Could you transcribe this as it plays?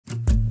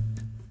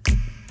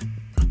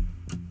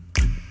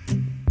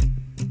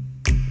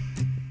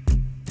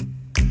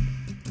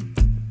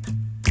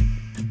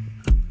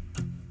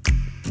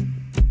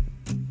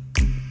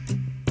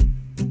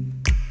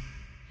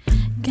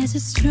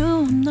'Cause it's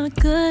true, I'm not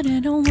good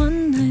at a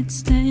one-night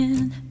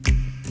stand.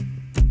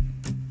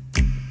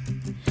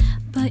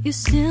 But you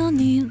still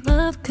need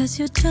love 'cause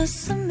you're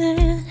just a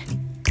man.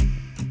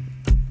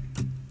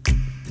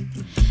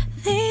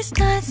 These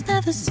nights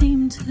never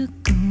seem to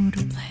go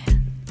to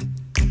plan.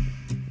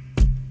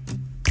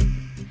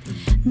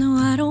 No,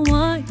 I don't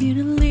want you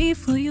to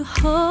leave. Will you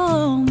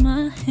hold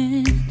my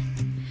hand?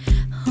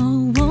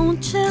 Oh,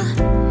 won't you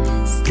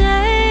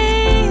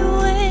stay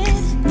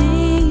with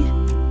me?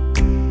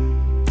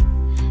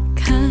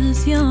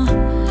 'Cause you're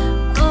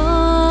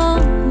all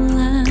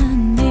I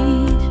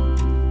need.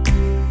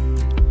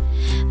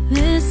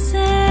 This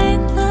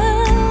ain't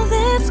love,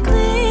 it's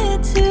clear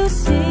to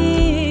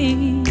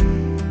see.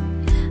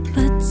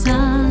 But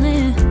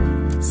darling,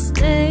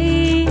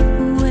 stay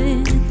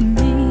with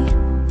me.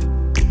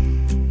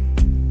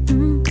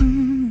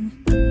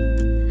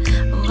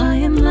 Why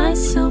am I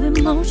so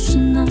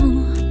emotional?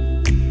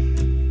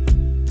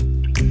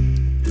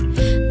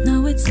 No,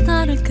 it's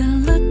not a good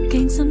look,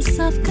 gain some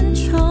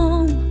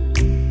self-control.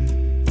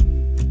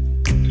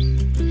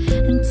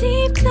 And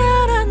deep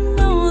down I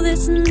know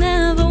this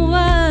never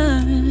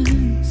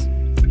works,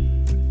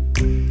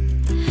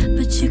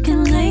 but you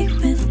can lay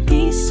with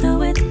me so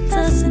it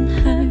doesn't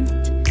hurt.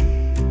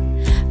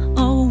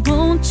 Oh,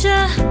 won't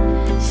you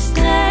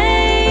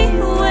stay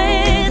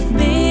with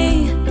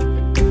me?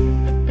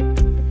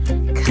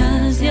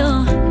 'Cause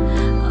you're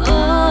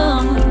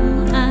all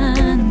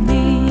I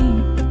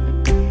need.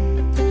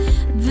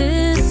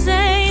 This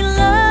ain't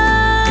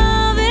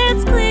love,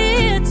 it's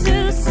clear to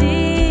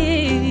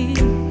see.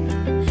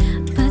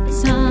 But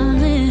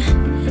darling,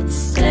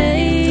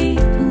 stay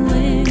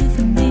with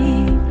me.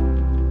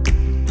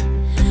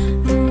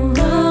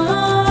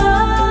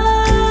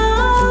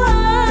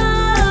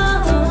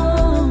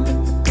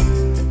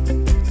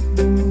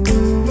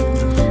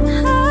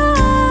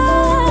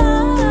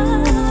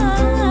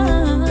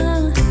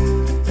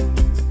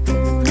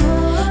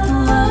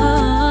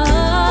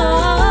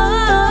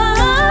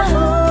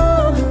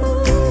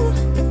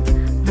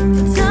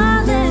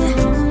 Darling,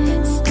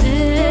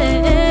 stay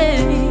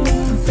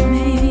with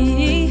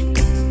me.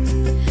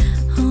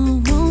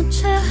 Oh, won't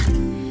you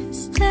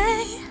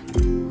stay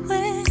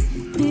with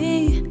me?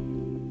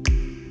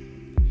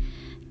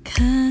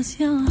 'Cause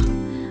you're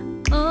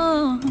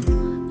all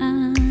I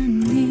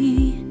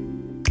need.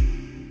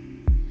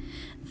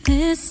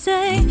 This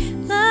ain't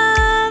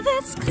love,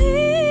 it's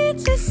clear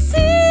to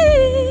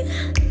see.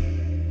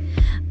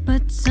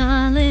 But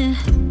darling,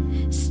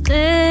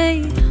 stay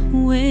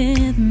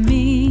with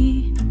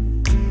me.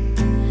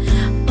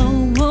 Oh,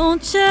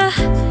 won't you